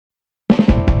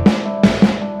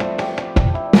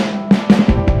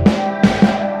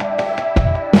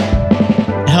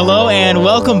Hello and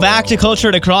welcome back to Culture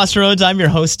at a Crossroads. I'm your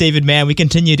host, David Mann. We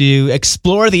continue to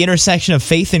explore the intersection of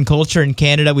faith and culture in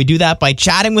Canada. We do that by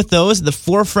chatting with those at the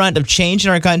forefront of change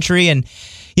in our country. And,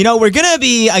 you know, we're going to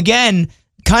be, again,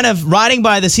 kind of riding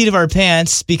by the seat of our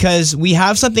pants because we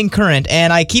have something current.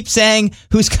 And I keep saying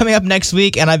who's coming up next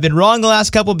week, and I've been wrong the last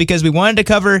couple because we wanted to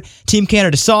cover Team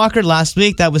Canada Soccer last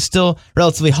week. That was still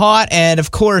relatively hot. And,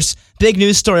 of course, big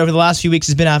news story over the last few weeks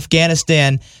has been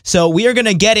Afghanistan. So we are going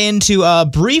to get into a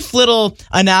brief little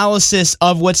analysis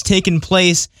of what's taken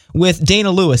place with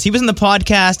Dana Lewis. He was in the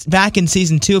podcast back in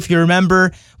season 2, if you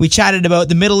remember. We chatted about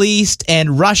the Middle East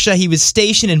and Russia. He was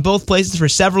stationed in both places for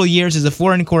several years as a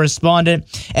foreign correspondent,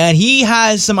 and he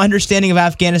has some understanding of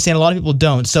Afghanistan. A lot of people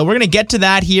don't. So we're going to get to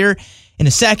that here in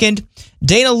a second.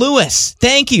 Dana Lewis,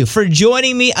 thank you for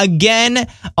joining me again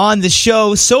on the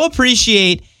show. So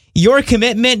appreciate your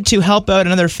commitment to help out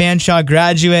another Fanshawe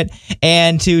graduate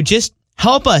and to just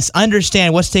help us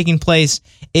understand what's taking place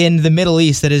in the Middle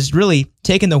East that has really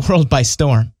taken the world by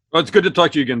storm. Well, it's good to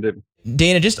talk to you again, David.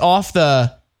 Dana, just off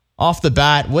the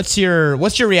bat, what's your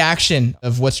reaction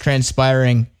of what's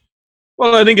transpiring?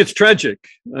 Well, I think it's tragic.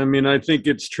 I mean, I think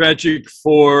it's tragic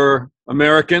for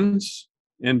Americans,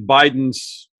 and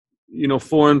Biden's,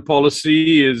 foreign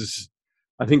policy is,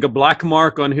 I think, a black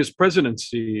mark on his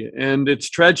presidency. And it's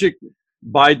tragic.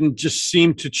 Biden just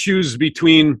seemed to choose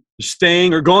between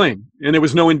staying or going, and there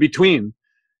was no in between.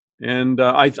 And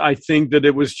I think that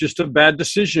it was just a bad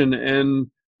decision.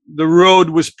 And the road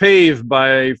was paved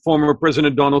by former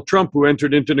President Donald Trump, who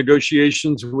entered into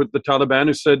negotiations with the Taliban,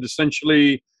 who said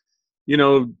essentially,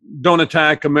 don't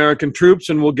attack American troops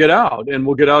and we'll get out. And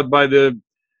we'll get out by the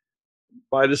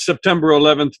September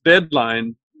 11th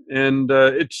deadline. And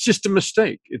it's just a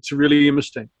mistake. It's really a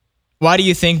mistake. Why do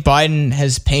you think Biden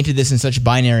has painted this in such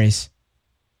binaries?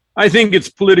 I think it's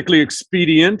politically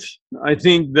expedient. I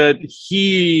think that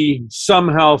he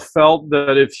somehow felt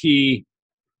that if he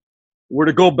were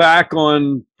to go back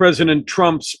on President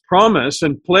Trump's promise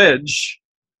and pledge,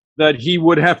 that he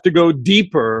would have to go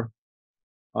deeper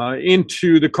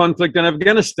into the conflict in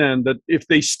Afghanistan, that if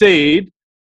they stayed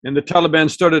and the Taliban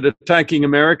started attacking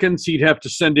Americans, he'd have to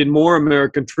send in more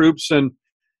American troops. And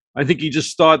I think he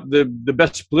just thought the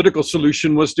best political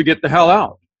solution was to get the hell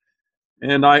out.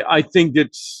 And I think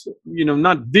it's,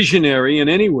 not visionary in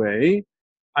any way.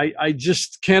 I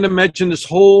just can't imagine this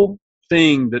whole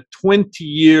thing, that 20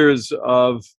 years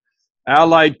of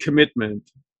allied commitment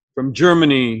from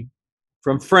Germany,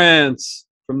 from France,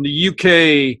 from the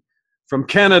UK, from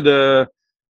Canada,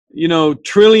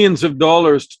 trillions of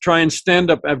dollars to try and stand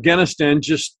up Afghanistan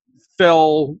just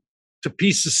fell to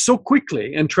pieces so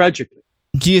quickly and tragically.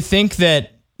 Do you think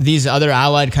that these other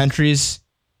allied countries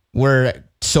were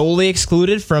solely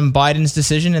excluded from Biden's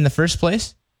decision in the first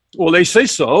place? Well, they say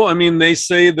so. I mean, they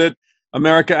say that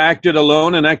America acted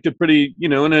alone and acted pretty,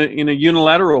 in a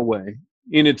unilateral way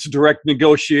in its direct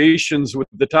negotiations with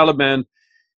the Taliban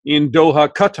in Doha,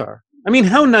 Qatar. I mean,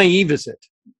 how naive is it?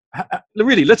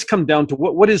 Really, let's come down to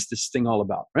what is this thing all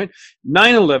about, right?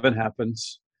 9/11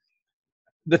 happens.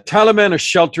 The Taliban are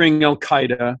sheltering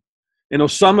Al-Qaeda and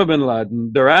Osama bin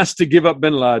Laden. They're asked to give up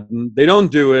bin Laden. They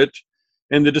don't do it.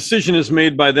 And the decision is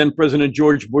made by then President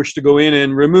George Bush to go in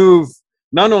and remove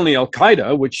not only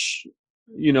Al-Qaeda, which,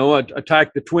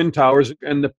 attacked the Twin Towers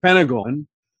and the Pentagon,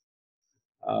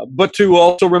 but to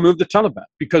also remove the Taliban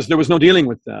because there was no dealing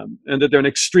with them, and that they're an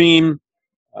extreme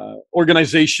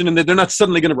organization, and that they're not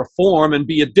suddenly going to reform and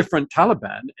be a different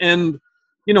Taliban. And,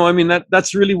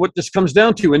 that's really what this comes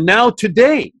down to. And now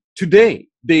today,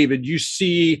 David, you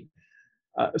see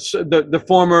the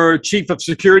former chief of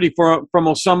security from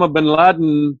Osama bin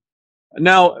Laden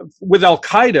now with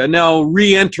Al-Qaeda now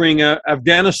re-entering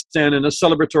Afghanistan in a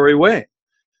celebratory way.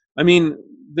 I mean,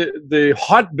 the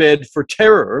hotbed for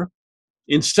terror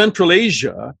in Central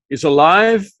Asia is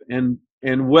alive and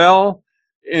well,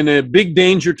 in a big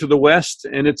danger to the West,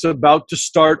 and it's about to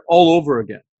start all over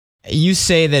again. You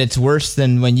say that it's worse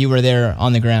than when you were there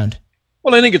on the ground.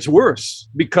 Well, I think it's worse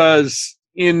because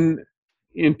in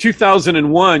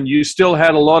 2001, you still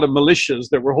had a lot of militias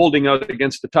that were holding out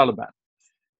against the Taliban.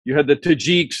 You had the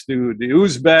Tajiks, the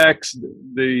Uzbeks,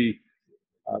 the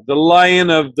Lion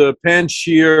of the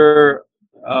Panjshir,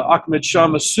 Ahmad Shah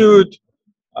Massoud,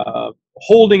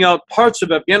 holding out parts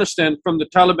of Afghanistan from the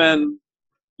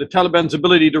Taliban's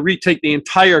ability to retake the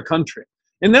entire country.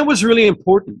 And that was really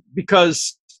important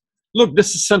because, look,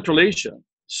 this is Central Asia.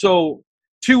 So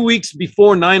 2 weeks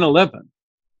before 9/11,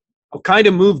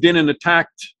 Al-Qaeda moved in and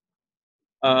attacked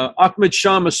Ahmad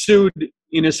Shah Massoud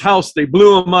in his house. They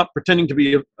blew him up pretending to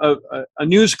be a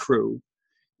news crew.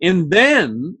 And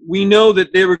then we know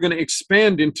that they were going to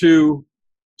expand into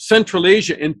Central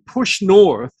Asia and push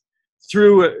north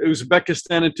through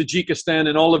Uzbekistan and Tajikistan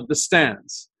and all of the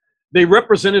stands. They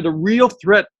represented a real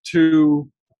threat to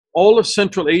all of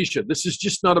Central Asia. This is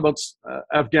just not about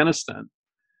Afghanistan.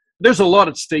 There's a lot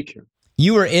at stake here.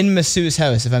 You were in Massoud's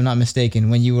house, if I'm not mistaken,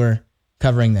 when you were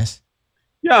covering this.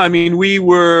 Yeah, I mean,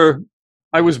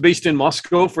 I was based in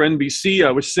Moscow for NBC.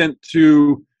 I was sent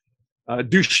to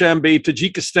Dushanbe,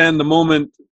 Tajikistan, the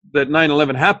moment that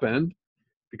 9/11 happened,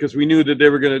 because we knew that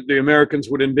the Americans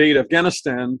would invade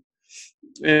Afghanistan.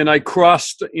 And I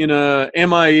crossed in a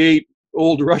Mi-8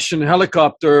 old Russian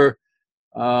helicopter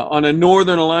on a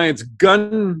Northern Alliance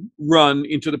gun run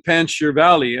into the Panjshir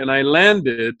Valley. And I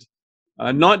landed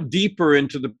not deeper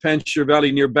into the Panjshir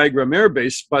Valley near Bagram Air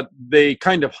Base, but they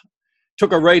kind of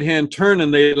took a right-hand turn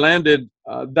and they landed.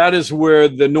 That is where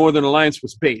the Northern Alliance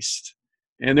was based.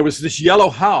 And there was this yellow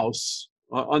house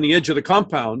on the edge of the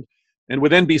compound. And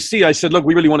with NBC, I said, look,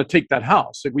 we really want to take that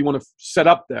house. Like, we want to set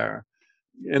up there.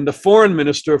 And the foreign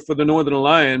minister for the Northern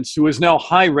Alliance, who is now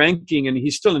high-ranking, and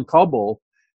he's still in Kabul,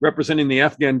 representing the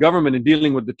Afghan government and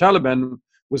dealing with the Taliban,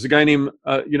 was a guy named,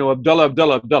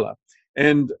 Abdullah.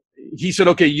 And he said,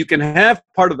 okay, you can have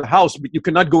part of the house, but you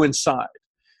cannot go inside.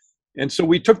 And so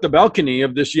we took the balcony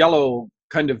of this yellow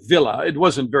kind of villa. It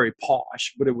wasn't very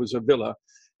posh, but it was a villa.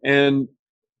 And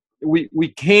we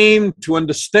came to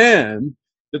understand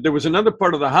that there was another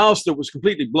part of the house that was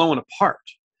completely blown apart.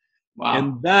 Wow.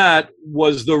 And that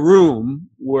was the room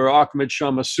where Ahmed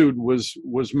Shah Massoud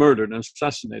was murdered and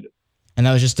assassinated. And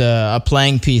that was just a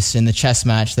playing piece in the chess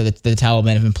match that the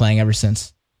Taliban have been playing ever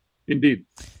since. Indeed.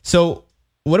 So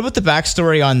what about the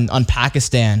backstory on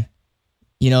Pakistan?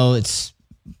 You know, it's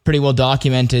pretty well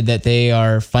documented that they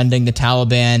are funding the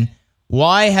Taliban.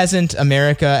 Why hasn't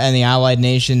America and the allied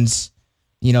nations,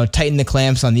 tightened the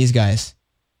clamps on these guys?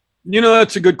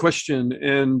 That's a good question.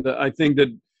 And I think that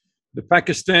the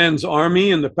Pakistan's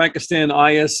army and the Pakistan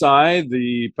ISI,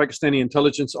 the Pakistani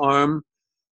intelligence arm,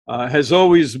 has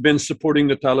always been supporting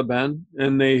the Taliban,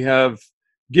 and they have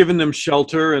given them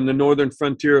shelter in the northern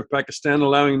frontier of Pakistan,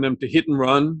 allowing them to hit and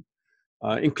run,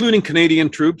 including Canadian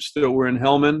troops that were in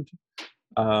Helmand,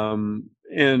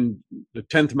 and the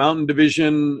 10th Mountain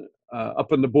Division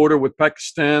up on the border with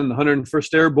Pakistan, the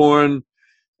 101st Airborne.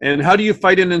 And how do you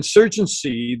fight an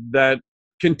insurgency that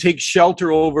can take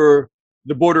shelter over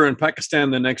the border in Pakistan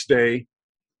the next day,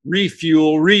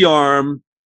 refuel, rearm,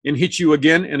 and hit you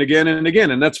again and again and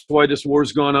again? And that's why this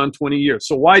war's gone on 20 years.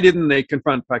 So why didn't they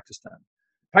confront Pakistan?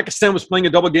 Pakistan was playing a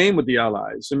double game with the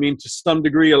Allies. I mean, to some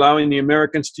degree, allowing the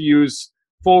Americans to use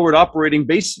forward operating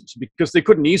bases because they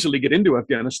couldn't easily get into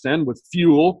Afghanistan with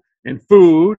fuel and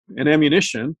food and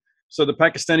ammunition. So the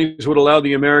Pakistanis would allow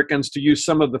the Americans to use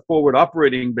some of the forward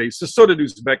operating bases. So did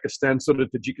Uzbekistan, so did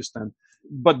Tajikistan.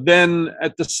 But then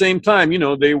at the same time,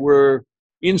 they were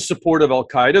in support of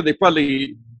Al-Qaeda. They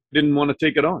probably didn't want to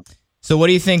take it on. So what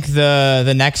do you think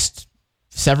the next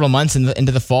several months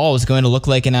into the fall is going to look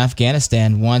like in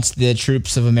Afghanistan once the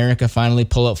troops of America finally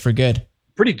pull out for good?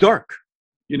 Pretty dark,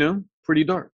 pretty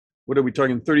dark. What are we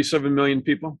talking, 37 million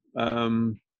people?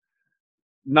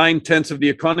 9/10 of the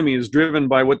economy is driven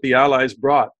by what the Allies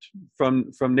brought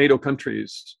from NATO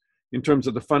countries in terms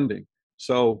of the funding.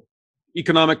 So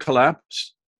economic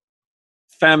collapse,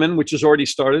 famine, which has already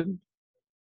started,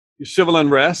 civil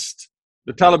unrest.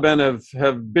 The Taliban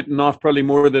have bitten off probably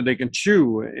more than they can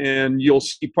chew, and you'll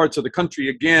see parts of the country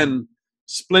again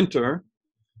splinter,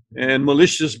 and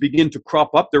militias begin to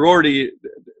crop up. They're already,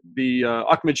 the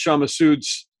Ahmed Shah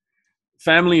Massoud's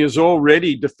family is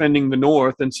already defending the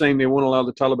north and saying they won't allow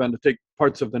the Taliban to take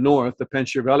parts of the north, the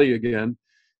Panjshir Valley again.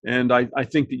 And I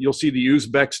think that you'll see the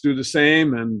Uzbeks do the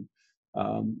same, and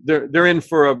they're in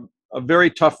for a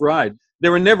very tough ride. They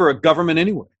were never a government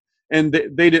anyway, and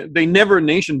they never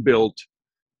nation built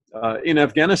in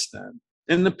Afghanistan.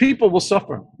 And the people will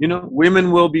suffer.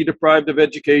 Women will be deprived of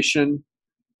education.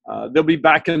 They'll be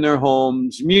back in their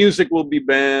homes. Music will be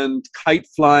banned. Kite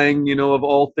flying, of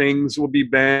all things, will be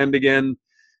banned again.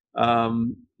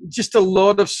 Just a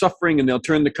lot of suffering, and they'll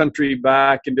turn the country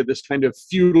back into this kind of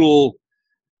feudal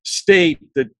state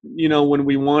that, when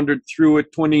we wandered through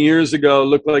it 20 years ago,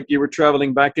 looked like you were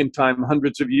traveling back in time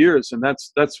hundreds of years, and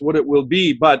that's what it will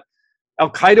be. But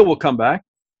Al-Qaeda will come back,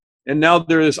 and now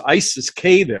there is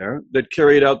ISIS-K there that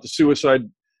carried out the suicide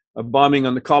bombing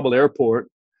on the Kabul airport.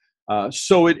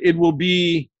 So it will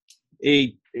be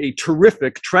a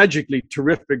terrific, tragically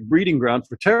terrific breeding ground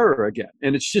for terror again.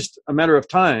 And it's just a matter of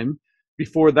time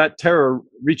before that terror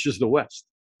reaches the West.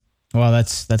 Wow,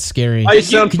 that's scary. I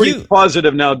sound pretty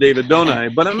positive now, David, don't I?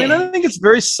 But I think it's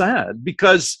very sad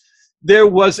because there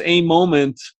was a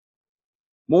moment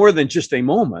more than just a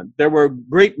moment. There were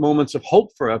great moments of hope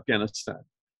for Afghanistan.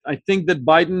 I think that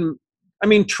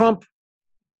Trump,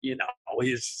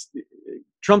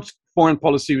 Trump's foreign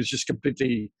policy was just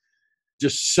completely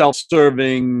just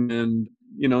self-serving, and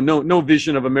no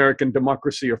vision of American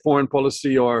democracy or foreign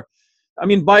policy.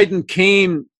 Biden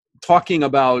came talking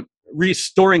about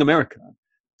restoring America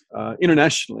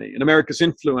internationally and America's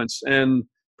influence and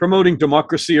promoting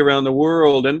democracy around the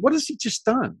world. And what has he just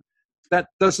done? That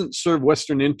doesn't serve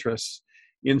Western interests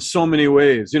in so many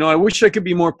ways. I wish I could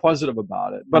be more positive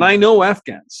about it, but I know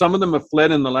Afghans. Some of them have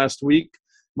fled in the last week.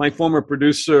 My former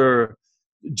producer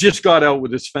just got out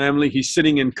with his family. He's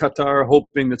sitting in Qatar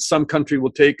hoping that some country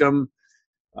will take him.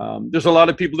 There's a lot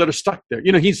of people that are stuck there.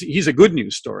 He's a good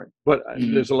news story, but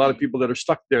there's a lot of people that are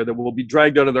stuck there that will be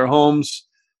dragged out of their homes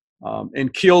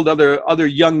and killed. Other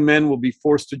young men will be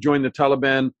forced to join the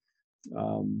Taliban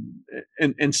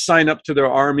and sign up to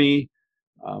their army.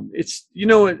 It's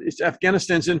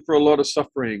Afghanistan's in for a lot of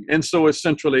suffering, and so is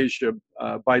Central Asia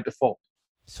by default.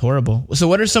 It's horrible. So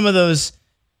what are some of those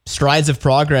strides of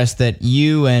progress that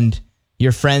you and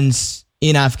your friends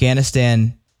in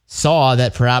Afghanistan saw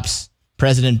that perhaps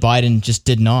President Biden just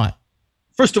did not?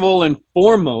 First of all and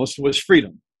foremost was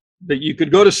freedom. That you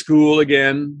could go to school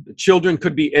again, the children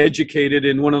could be educated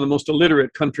in one of the most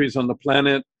illiterate countries on the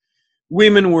planet.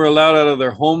 Women were allowed out of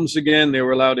their homes again. They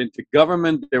were allowed into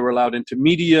government. They were allowed into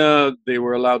media. They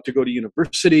were allowed to go to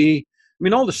university.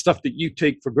 All the stuff that you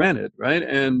take for granted, right?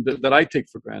 And that I take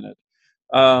for granted.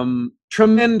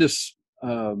 Tremendous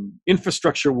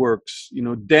infrastructure works,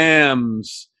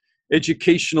 dams,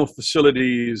 educational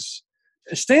facilities.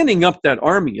 Standing up that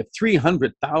army of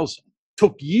 300,000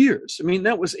 took years.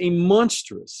 That was a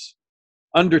monstrous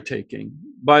undertaking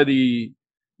by the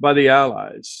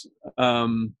Allies.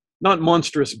 Not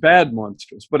monstrous, bad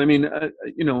monstrous, but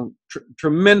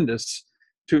tremendous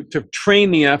to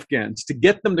train the Afghans, to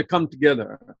get them to come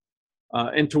together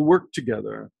and to work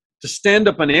together, to stand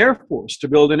up an air force, to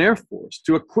build an air force,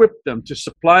 to equip them, to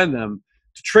supply them,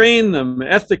 to train them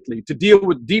ethically, to deal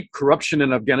with deep corruption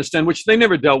in Afghanistan, which they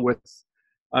never dealt with,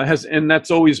 and that's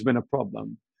always been a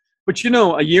problem. But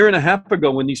a year and a half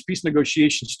ago, when these peace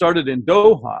negotiations started in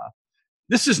Doha,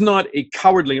 this is not a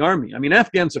cowardly army.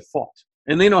 Afghans have fought,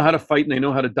 and they know how to fight, and they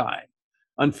know how to die,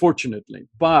 unfortunately.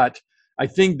 But I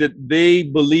think that they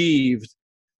believed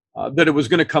that it was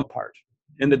going to come apart,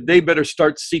 and that they better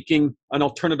start seeking an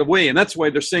alternative way. And that's why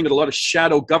they're saying that a lot of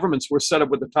shadow governments were set up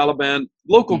with the Taliban.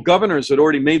 Local governors had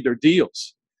already made their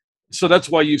deals. So that's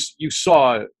why you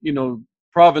saw,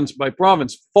 province by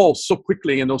province fall so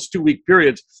quickly in those 2-week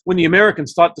periods when the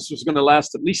Americans thought this was going to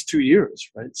last at least 2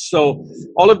 years, right? So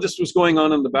all of this was going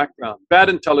on in the background. Bad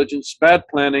intelligence, bad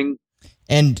planning.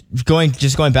 And going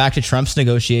back to Trump's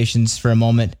negotiations for a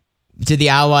moment, did the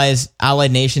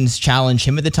allied nations challenge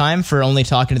him at the time for only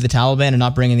talking to the Taliban and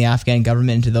not bringing the Afghan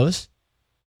government into those?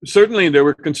 Certainly there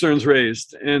were concerns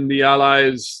raised, and the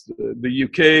allies, the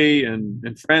UK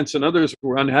and France and others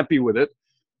were unhappy with it.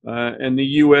 And the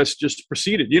U.S. just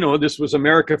proceeded. This was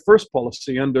America First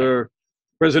policy under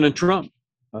President Trump.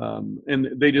 And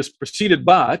they just proceeded.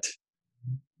 But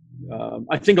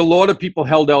I think a lot of people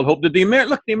held out hope that the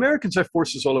Americans have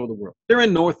forces all over the world. They're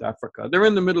in North Africa. They're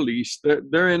in the Middle East.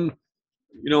 They're in,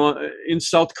 in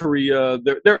South Korea.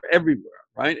 They're everywhere,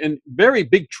 right? And very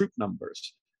big troop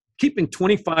numbers. Keeping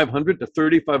 2,500 to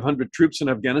 3,500 troops in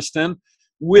Afghanistan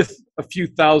with a few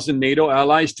thousand NATO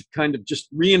allies to kind of just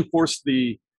reinforce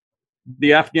the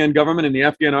Afghan government and the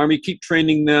Afghan army, keep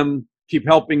training them, keep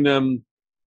helping them.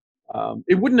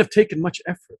 It wouldn't have taken much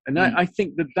effort. And I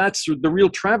think that's the real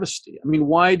travesty.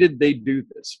 Why did they do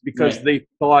this? Because they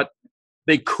thought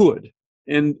they could,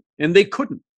 and they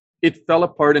couldn't. It fell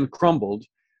apart and crumbled.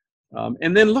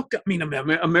 And then look,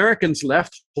 Americans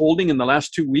left holding in the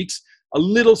last 2 weeks a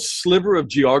little sliver of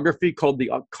geography called the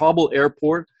Kabul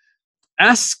airport,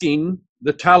 asking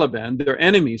the Taliban, their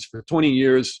enemies for 20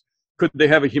 years, could they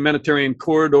have a humanitarian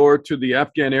corridor to the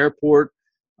Afghan airport?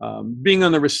 Being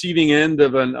on the receiving end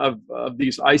of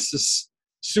these ISIS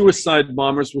suicide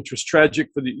bombers, which was tragic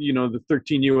for the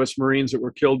 13 U.S. Marines that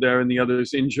were killed there and the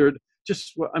others injured.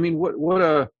 What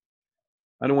a,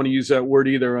 I don't want to use that word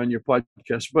either on your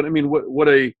podcast, but what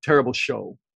a terrible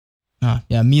show.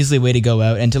 Measly way to go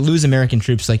out and to lose American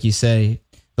troops, like you say.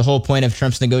 The whole point of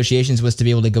Trump's negotiations was to be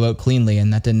able to go out cleanly,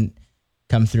 and that didn't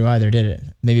come through either, did it?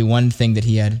 Maybe one thing that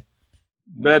he had.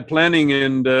 Bad planning,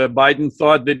 and Biden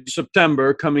thought that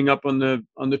September, coming up on the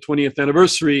 20th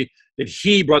anniversary, that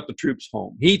he brought the troops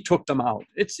home. He took them out.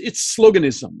 It's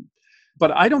sloganism,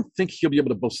 but I don't think he'll be able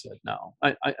to boast that now.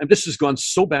 This has gone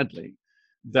so badly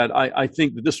that I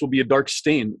think that this will be a dark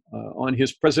stain on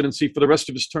his presidency for the rest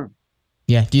of his term.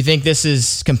 Yeah. Do you think this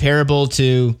is comparable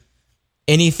to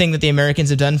anything that the Americans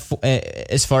have done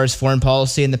as far as foreign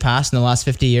policy in the past, in the last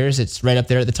 50 years? It's right up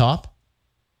there at the top?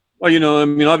 Well,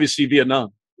 obviously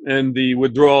Vietnam and the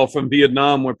withdrawal from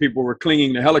Vietnam, where people were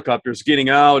clinging to helicopters, getting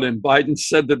out, and Biden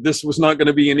said that this was not going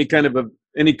to be any kind of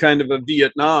a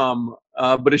Vietnam,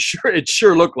 but it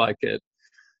sure looked like it.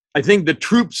 I think the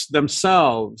troops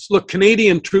themselves, look,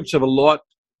 Canadian troops have a lot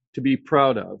to be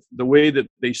proud of. The way that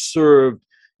they served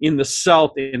in the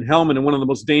South, in Helmand, in one of the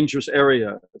most dangerous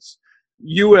areas.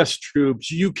 U.S.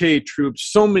 troops, U.K.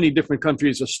 troops, so many different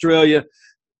countries, Australia,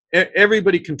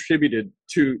 everybody contributed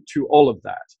to all of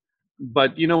that.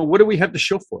 But, what do we have to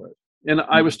show for it? And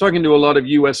I was talking to a lot of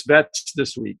U.S. vets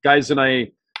this week, guys that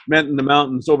I met in the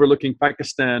mountains overlooking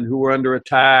Pakistan who were under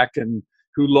attack and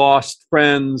who lost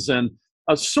friends. And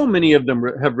so many of them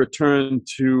have returned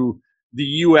to the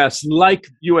U.S., like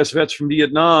U.S. vets from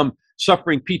Vietnam,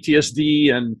 suffering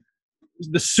PTSD, and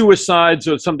the suicides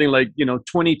are something like,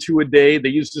 22 a day. They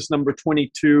use this number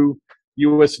 22.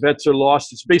 U.S. vets are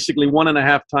lost. It's basically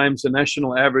 1.5 times the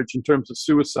national average in terms of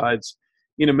suicides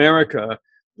in America.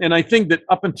 And I think that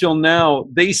up until now,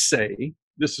 they say,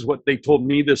 this is what they told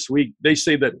me this week, they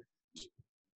say that,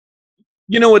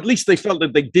 at least they felt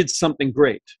that they did something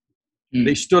great.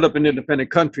 They stood up an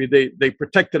independent country. They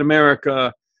protected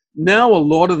America. Now a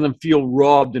lot of them feel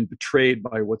robbed and betrayed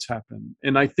by what's happened.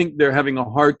 And I think they're having a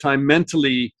hard time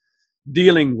mentally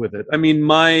dealing with it. I mean,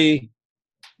 my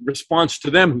response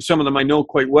to them, who some of them I know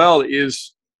quite well,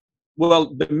 is,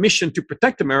 well, the mission to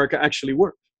protect America actually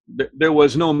worked. There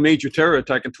was no major terror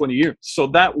attack in 20 years. So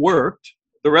that worked.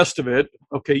 The rest of it,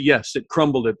 okay, yes, it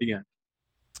crumbled at the end.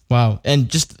 Wow. And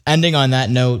just ending on that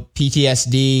note,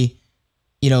 PTSD,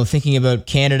 thinking about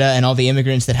Canada and all the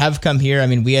immigrants that have come here. I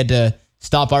mean, we had to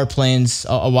stop our planes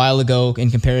a while ago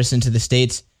in comparison to the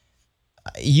States.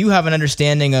 You have an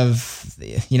understanding of,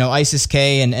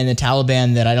 ISIS-K and the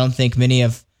Taliban that I don't think many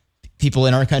of people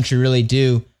in our country really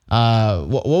do.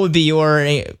 What would be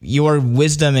your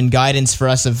wisdom and guidance for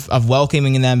us of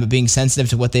welcoming them, but being sensitive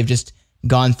to what they've just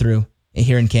gone through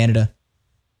here in Canada?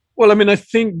 Well, I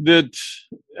think that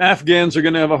Afghans are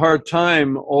going to have a hard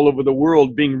time all over the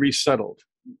world being resettled.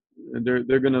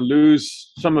 They're going to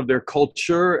lose some of their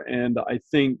culture, and I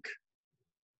think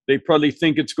they probably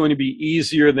think it's going to be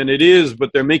easier than it is,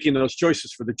 but they're making those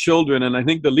choices for the children. And I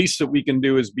think the least that we can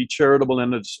do is be charitable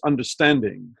and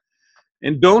understanding.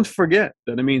 And don't forget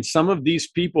that, some of these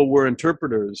people were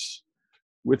interpreters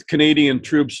with Canadian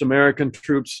troops, American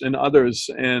troops, and others,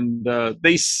 and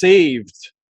they saved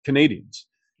Canadians.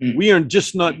 We are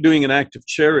just not doing an act of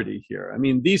charity here.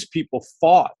 These people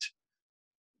fought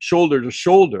shoulder to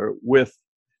shoulder with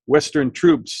Western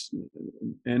troops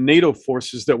and NATO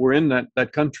forces that were in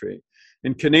that country.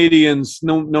 And Canadians,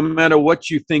 no matter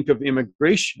what you think of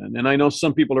immigration, and I know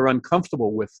some people are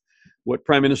uncomfortable with what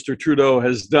Prime Minister Trudeau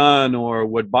has done, or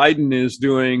what Biden is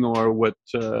doing, or what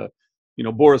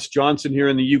Boris Johnson here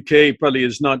in the UK probably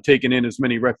has not taken in as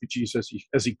many refugees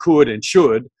as he could and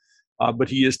should, but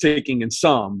he is taking in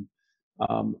some.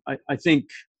 I think,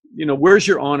 where's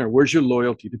your honor? Where's your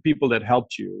loyalty to people that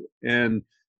helped you and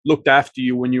looked after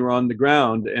you when you were on the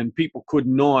ground? And people could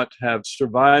not have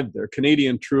survived there.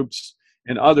 Canadian troops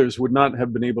and others would not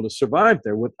have been able to survive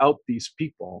there without these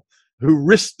people who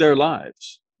risked their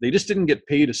lives. They just didn't get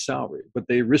paid a salary, but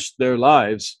they risked their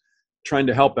lives trying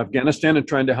to help Afghanistan and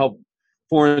trying to help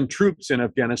foreign troops in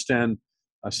Afghanistan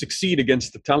succeed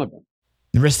against the Taliban.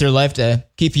 They risked their life to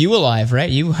keep you alive, right?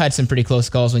 You had some pretty close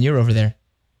calls when you were over there.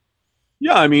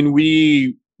 Yeah,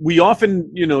 we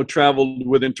often, traveled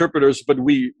with interpreters, but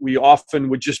we often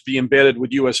would just be embedded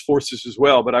with U.S. forces as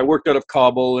well. But I worked out of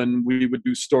Kabul, and we would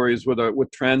do stories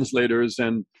with translators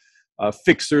and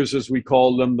fixers, as we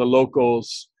called them, the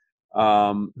locals,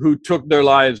 who took their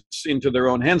lives into their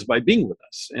own hands by being with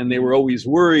us. And they were always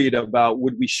worried about,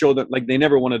 would we show them? Like, they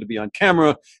never wanted to be on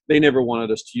camera. They never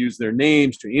wanted us to use their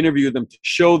names, to interview them, to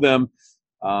show them.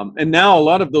 And now a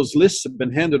lot of those lists have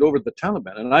been handed over to the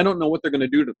Taliban. And I don't know what they're going to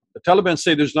do to them. The Taliban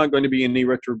say there's not going to be any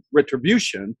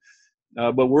retribution,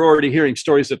 but we're already hearing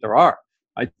stories that there are.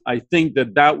 I think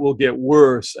that will get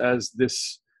worse as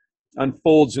this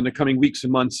unfolds in the coming weeks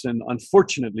and months, and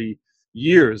unfortunately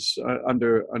years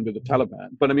under the Taliban.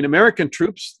 But American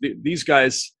troops, these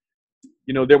guys,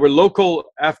 there were local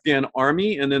Afghan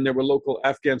army, and then there were local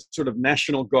Afghan sort of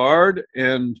National Guard,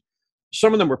 and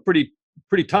some of them were pretty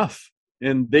tough.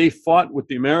 And they fought with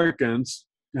the Americans,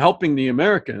 helping the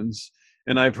Americans.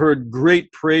 And I've heard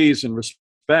great praise and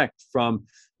respect from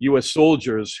U.S.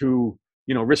 soldiers who,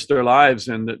 risked their lives,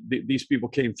 and these people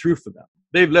came through for them.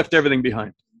 They've left everything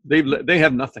behind. They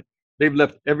have nothing. They've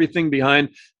left everything behind.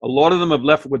 A lot of them have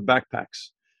left with backpacks,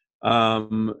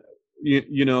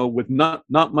 with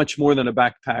not much more than a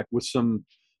backpack with some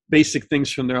basic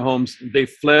things from their homes. They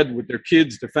fled with their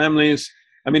kids, their families.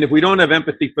 I mean, if we don't have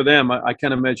empathy for them, I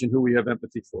can't imagine who we have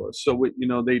empathy for. So,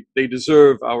 they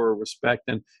deserve our respect.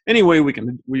 And any way we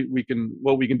can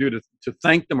do to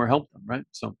thank them or help them, right?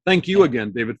 So thank you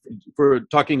again, David, for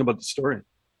talking about the story.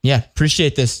 Yeah,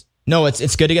 appreciate this. No,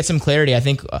 it's good to get some clarity. I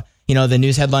think, the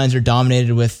news headlines are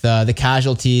dominated with the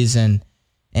casualties and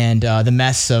the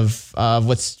mess of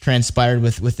what's transpired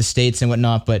with the states and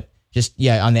whatnot. But just,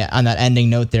 on that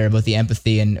ending note there about the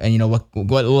empathy and what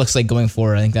it looks like going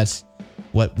forward, I think that's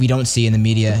what we don't see in the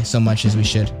media so much as we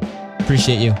should.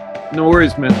 Appreciate you. No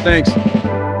worries, man. Thanks.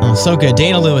 Oh, so good.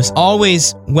 Dana Lewis,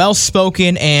 always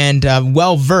well-spoken and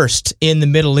well-versed in the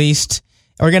Middle East.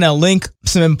 We're going to link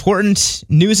some important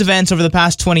news events over the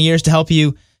past 20 years to help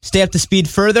you stay up to speed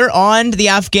further on the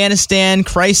Afghanistan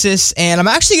crisis. And I'm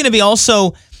actually going to be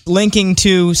also linking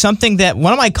to something that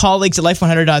one of my colleagues at Life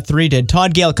 100.3 did.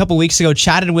 Todd Gale, a couple weeks ago,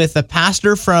 chatted with a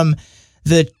pastor from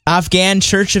the Afghan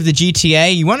Church of the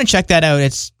GTA. You want to check that out.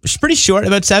 It's pretty short,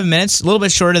 about 7 minutes, a little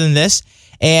bit shorter than this.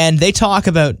 And they talk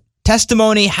about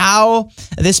testimony, how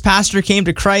this pastor came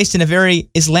to Christ in a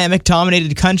very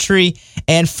Islamic-dominated country,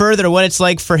 and further what it's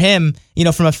like for him,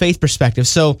 from a faith perspective.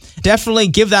 So definitely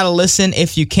give that a listen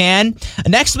if you can.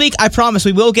 Next week, I promise,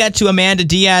 we will get to Amanda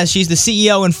Diaz. She's the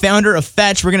CEO and founder of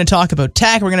Fetch. We're going to talk about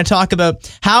tech. We're going to talk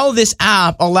about how this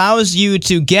app allows you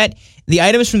to get the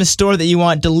items from the store that you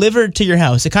want delivered to your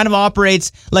house. It kind of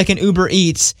operates like an Uber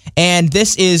Eats, and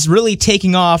this is really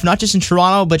taking off, not just in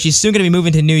Toronto, but she's soon going to be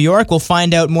moving to New York. We'll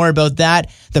find out more about that,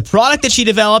 the product that she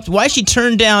developed, why she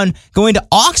turned down going to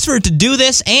Oxford to do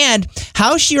this, and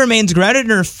how she remains grounded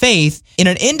in her faith in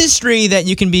an industry that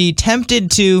you can be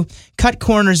tempted to cut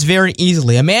corners very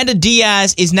easily. Amanda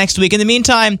Diaz is next week. In the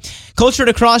meantime, Culture at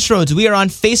a Crossroads. We are on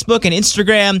Facebook and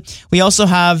Instagram. We also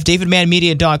have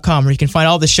davidmanmedia.com where you can find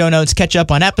all the show notes, catch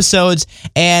up on episodes,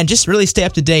 and just really stay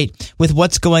up to date with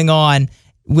what's going on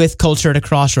with Culture at a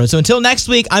Crossroads. So until next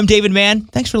week, I'm David Mann.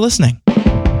 Thanks for listening.